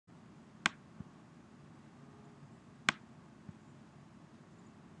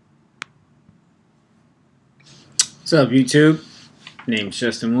What's up, YouTube? Name's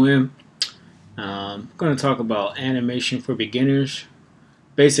Justin William. I'm going to talk about animation for beginners,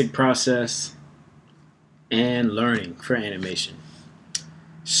 basic process, and learning for animation.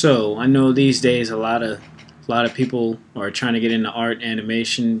 So I know these days a lot of people are trying to get into art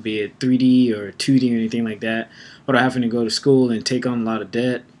animation, be it 3D or 2D or anything like that, without having to go to school and take on a lot of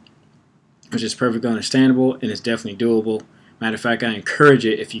debt, which is perfectly understandable and it's definitely doable. Matter of fact, I encourage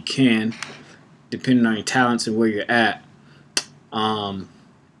it if you can, depending on your talents and where you're at.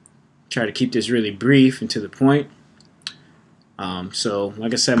 Try to keep this really brief and to the point. So,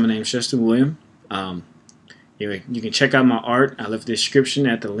 like I said, my name is Justin William. You can check out my art. I left the description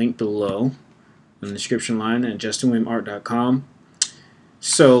at the link below in the description line at justinwilliamart.com.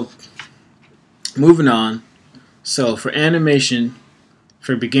 So, moving on. So, for animation,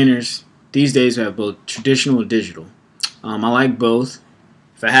 for beginners, these days we have both traditional and digital. I like both.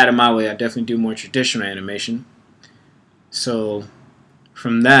 If I had it my way, I'd definitely do more traditional animation. So,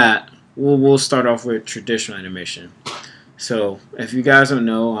 from that, we'll start off with traditional animation. So, if you guys don't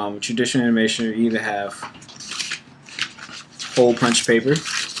know, traditional animation, you either have hole punch paper,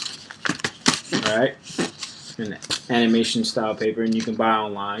 right, and animation style paper, and you can buy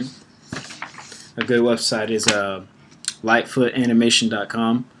online. A good website is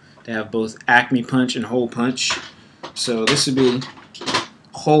lightfootanimation.com. They have both Acme punch and hole punch. So this would be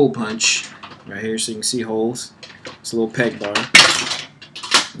hole punch right here, so you can see holes. It's a little peg bar.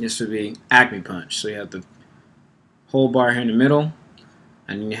 This would be Acme punch. So you have the hole bar here in the middle,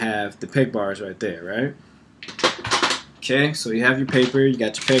 and then you have the peg bars right there, right? Okay, so you have your paper, you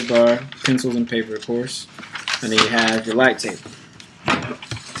got your peg bar, pencils and paper, of course, and then you have your light table.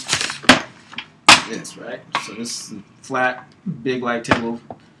 This, right? So this is a flat, big light table.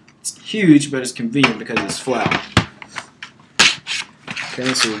 It's huge, but it's convenient because it's flat.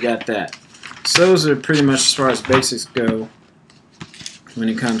 Okay, so we got that. So those are pretty much as far as basics go when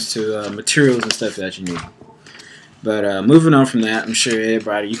it comes to materials and stuff that you need. But moving on from that, I'm sure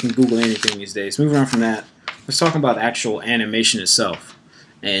everybody, you can Google anything these days. Moving on from that, let's talk about the actual animation itself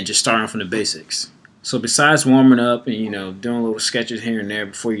and just starting from the basics. So besides warming up and doing little sketches here and there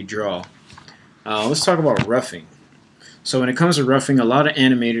before you draw, let's talk about roughing. So when it comes to roughing, a lot of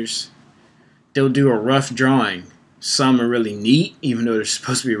animators, they'll do a rough drawing. Some are really neat, even though they're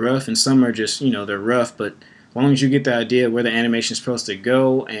supposed to be rough, and some are just, they're rough, but as long as you get the idea of where the animation is supposed to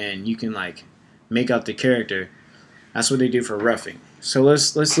go and you can make out the character, that's what they do for roughing. So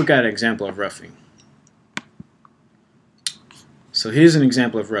let's look at an example of roughing. So here's an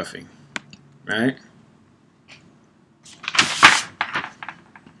example of roughing, right?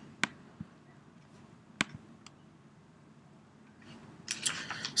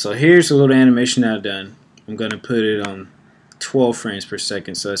 So here's a little animation that I've done. I'm going to put it on 12 frames per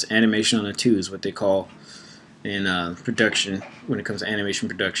second, so it's animation on the 2 is what they call in production when it comes to animation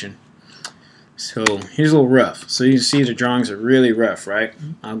production. So here's a little rough. So you can see the drawings are really rough, right?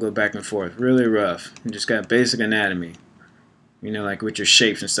 I'll go back and forth. Really rough. You just got basic anatomy, like with your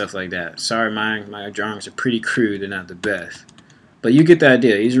shapes and stuff like that. Sorry, my drawings are pretty crude. They're not the best. But you get the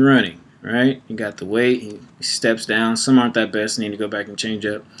idea. He's running, right? You got the weight. He steps down. Some aren't that best. Need to go back and change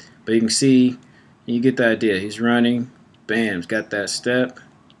up. But you can see, you get the idea. He's running. Bam. He's got that step.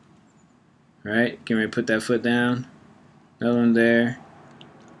 Right? Getting ready to put that foot down. Another one there.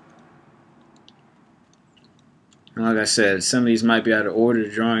 And like I said, some of these might be out of order, the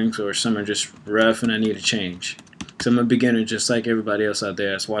drawings, or some are just rough and I need to change. So I'm a beginner just like everybody else out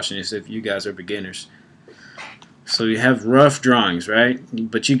there that's watching this if you guys are beginners. So you have rough drawings, right?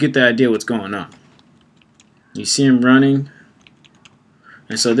 But you get the idea what's going on. You see him running.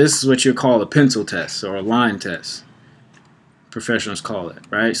 And so this is what you call a pencil test or a line test. Professionals call it,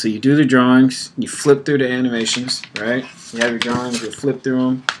 right? So you do the drawings, you flip through the animations, right? You have your drawings, you'll flip through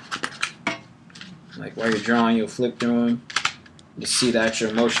them. Like while you're drawing, you'll flip through them. You see the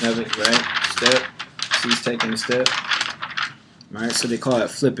actual motion of it, right? Step. See he's taking a step. Right? So they call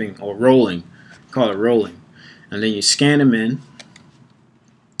it flipping or rolling. Call it rolling. And then you scan them in.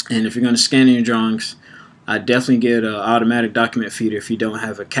 And if you're going to scan in your drawings, I definitely get an automatic document feeder if you don't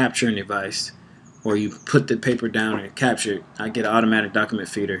have a capturing device. Or you put the paper down and capture it. I get an automatic document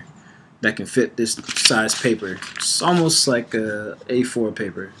feeder that can fit this size paper. It's almost like a A4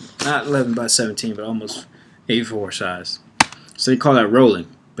 paper. Not 11 by 17, but almost A4 size. So they call that rolling.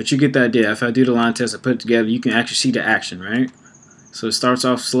 But you get the idea. If I do the line test, I put it together, you can actually see the action, right? So it starts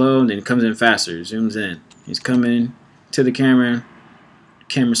off slow, and then it comes in faster. It zooms in. He's coming to the camera. The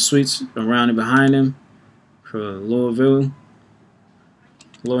camera sweeps around and behind him for a lower view.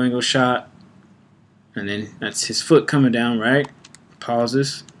 Low angle shot. And then that's his foot coming down, right?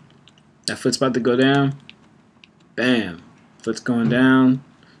 Pauses. That foot's about to go down. Bam. Foot's going down.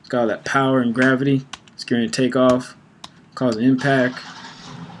 It's got all that power and gravity. It's going to take off, cause an impact.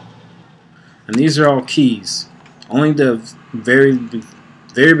 And these are all keys. Only the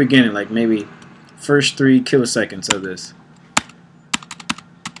very beginning, like maybe first 3 kiloseconds of this,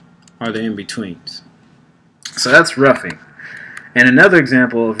 are the in-betweens. So that's roughing. And another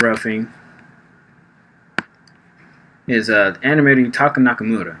example of roughing is Animator Yutaka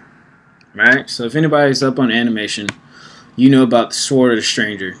Nakamura. Right? So if anybody's up on animation, you know about the Sword of the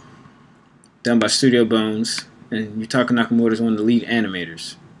Stranger, done by Studio Bones, and Yutaka Nakamura is one of the lead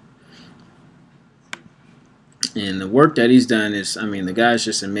animators. And the work that he's done is, I mean, the guy's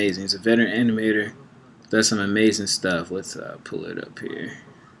just amazing. He's a veteran animator, does some amazing stuff. Let's pull it up here.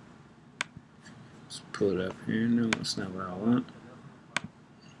 Let's pull it up here. No, that's not what I want.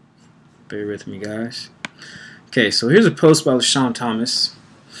 Bear with me, guys. Okay, so here's a post by LeSean Thomas.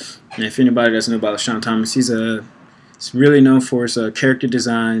 And if anybody doesn't know about LeSean Thomas, he's really known for his character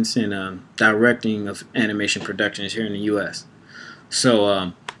designs and directing of animation productions here in the U.S.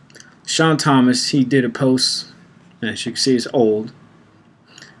 So LeSean Thomas, he did a post. As you can see, it's old,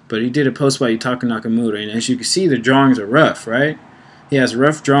 but he did a post by Yutaka Nakamura, and as you can see, the drawings are rough, right? He has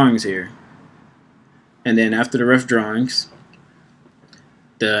rough drawings here, and then after the rough drawings,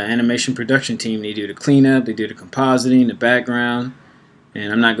 the animation production team, they do the cleanup, they do the compositing, the background,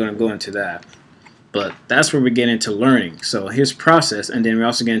 and I'm not going to go into that, but that's where we get into learning. So here's process, and then we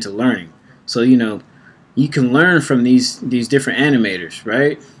also get into learning. So you know, you can learn from these different animators,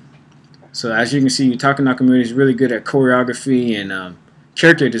 right? So as you can see, Yutaka Nakamura is really good at choreography and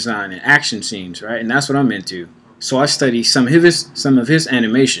character design and action scenes, right? And that's what I'm into. So I study some of his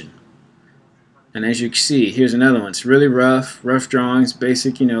animation. And as you can see, here's another one. It's really rough drawings,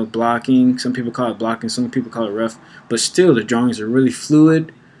 basic, you know, blocking. Some people call it blocking, some people call it rough. But still, the drawings are really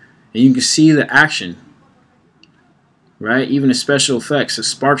fluid, and you can see the action, right? Even the special effects, the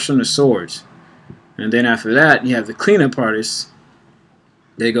sparks from the swords. And then after that, you have the cleanup artists.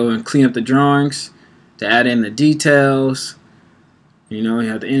 They go and clean up the drawings, to add in the details. You know, you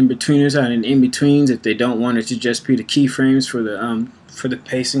have the in-betweeners adding in-betweens if they don't want it to just be the keyframes for the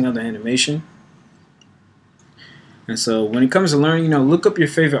pacing of the animation. And so when it comes to learning, you know, look up your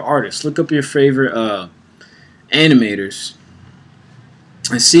favorite artists, look up your favorite animators,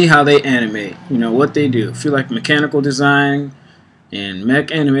 and see how they animate. You know what they do. If you like mechanical design and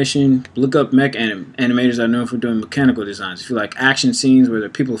mech animation, look up mech animators that are known for doing mechanical designs. If you like action scenes where there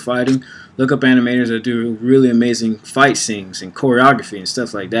are people fighting, look up animators that do really amazing fight scenes and choreography and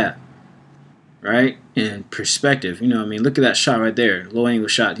stuff like that. Right? And perspective. You know, I mean, look at that shot right there. Low angle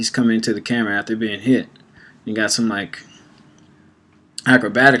shot. He's coming into the camera after being hit. You got some like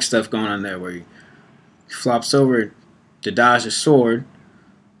acrobatic stuff going on there where he flops over to dodge the sword,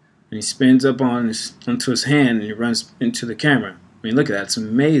 and he spins up onto his hand, and he runs into the camera. I mean, look at that. It's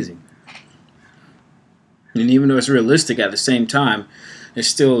amazing. And even though it's realistic at the same time, it's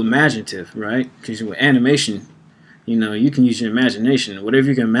still imaginative, right? Because with animation, you know, you can use your imagination. Whatever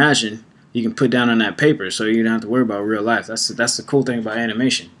you can imagine, you can put down on that paper, so you don't have to worry about real life. That's the cool thing about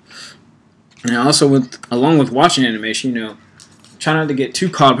animation. And also, along with watching animation, you know, try not to get too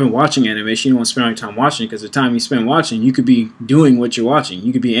caught up in watching animation. You don't want to spend all your time watching, because the time you spend watching, you could be doing what you're watching.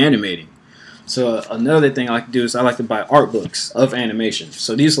 You could be animating. So another thing I like to do is I like to buy art books of animation.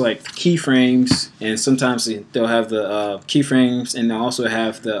 So these are like keyframes, and sometimes they'll have the keyframes, and they'll also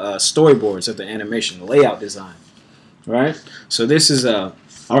have the storyboards of the animation, the layout design, right? So this is a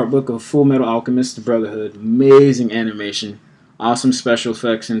art book of Full Metal Alchemist: The Brotherhood. Amazing animation, awesome special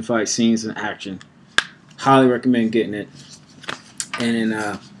effects and fight scenes and action. Highly recommend getting it. And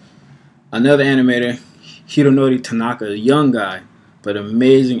then another animator, Hironori Tanaka, a young guy, but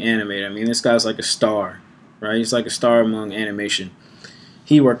amazing animator. I mean, this guy's like a star, right? He's like a star among animation.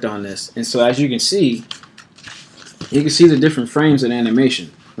 He worked on this. And so as you can see the different frames in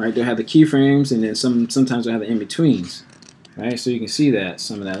animation, right? They'll have the keyframes, and then sometimes they'll have the in-betweens, right? So you can see that,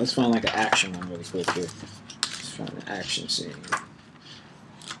 some of that. Let's find like an action one really quick here. Let's find an action scene.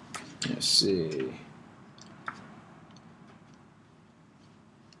 Let's see.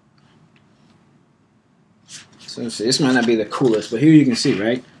 So this might not be the coolest, but here you can see,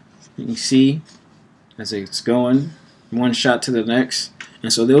 right? You can see as it's going, one shot to the next.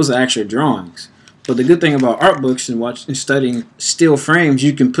 And so those are actual drawings. But the good thing about art books and studying still frames,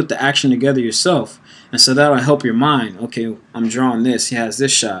 you can put the action together yourself. And so that'll help your mind. Okay, I'm drawing this. He has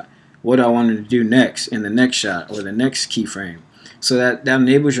this shot. What do I want him to do next in the next shot or the next keyframe? So that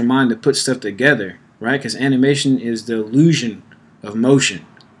enables your mind to put stuff together, right? Because animation is the illusion of motion.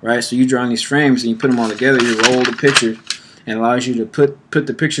 Right, so you draw these frames and you put them all together. You roll the picture, and allows you to put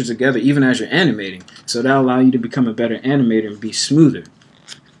the pictures together even as you're animating. So that'll allow you to become a better animator and be smoother.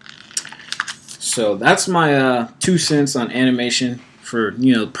 So that's my 2 cents on animation for,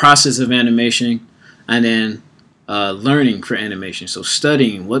 process of animation, and then learning for animation. So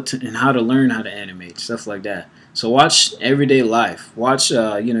studying and how to learn how to animate, stuff like that. So watch everyday life. Watch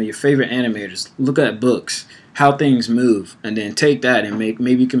your favorite animators. Look at books, how things move, and then take that and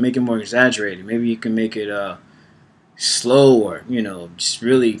maybe you can make it more exaggerated. Maybe you can make it slow, or just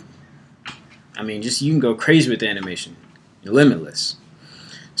really. You can go crazy with animation. You're limitless.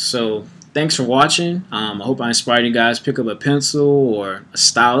 So thanks for watching. I hope I inspired you guys. Pick up a pencil or a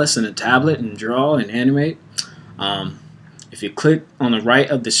stylus and a tablet and draw and animate. If you click on the right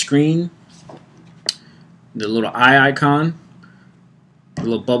of the screen, the little eye icon, the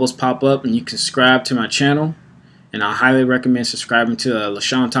little bubbles pop up, and you can subscribe to my channel. And I highly recommend subscribing to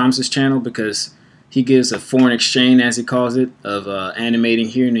LeSean Thomas's channel, because he gives a foreign exchange, as he calls it, of animating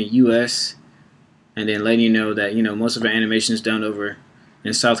here in the U.S. and then letting you know that most of our animation is done over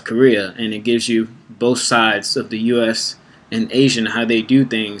in South Korea, and it gives you both sides of the U.S. and Asian, how they do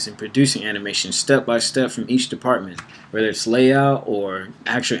things in producing animation step by step from each department, whether it's layout or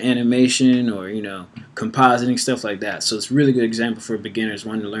actual animation or compositing, stuff like that. So it's a really good example for beginners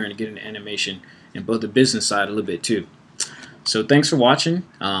wanting to learn to get into animation, and both the business side a little bit too. So thanks for watching.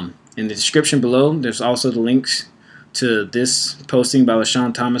 In the description below, there's also the links to this posting by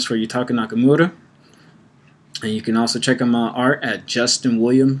LeSean Thomas for Yutaka Nakamura. And you can also check out my art at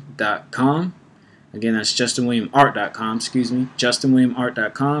justinwilliam.com. Again, that's justinwilliamart.com, excuse me,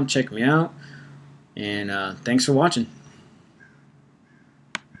 justinwilliamart.com. Check me out. And thanks for watching.